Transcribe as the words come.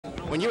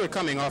When you were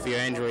coming off your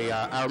injury,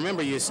 I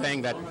remember you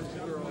saying that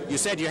you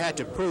said you had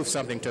to prove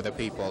something to the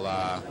people.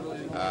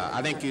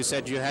 I think you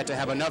said you had to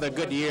have another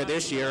good year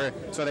this year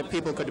so that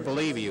people could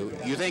believe you.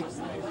 You think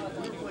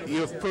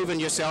you've proven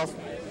yourself?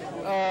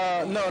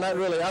 No, not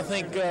really. I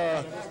think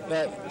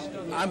that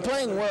I'm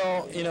playing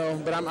well,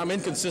 but I'm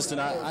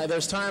inconsistent.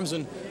 There's times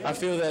when I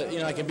feel that,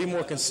 I can be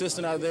more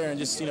consistent out there and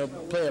just,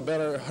 play a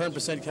better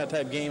 100%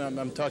 type game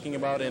I'm talking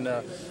about. And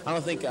I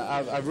don't think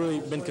I've really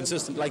been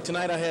consistent. Like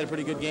tonight I had a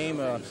pretty good game.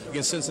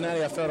 Against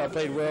Cincinnati I felt I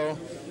played well.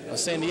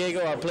 San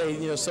Diego I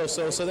played,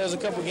 so-so. So there's a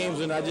couple games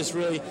when I just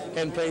really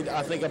hadn't played,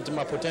 I think, up to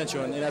my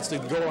potential. And that's the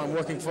goal I'm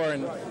working for.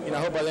 And,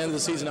 I hope by the end of the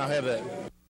season I'll have that.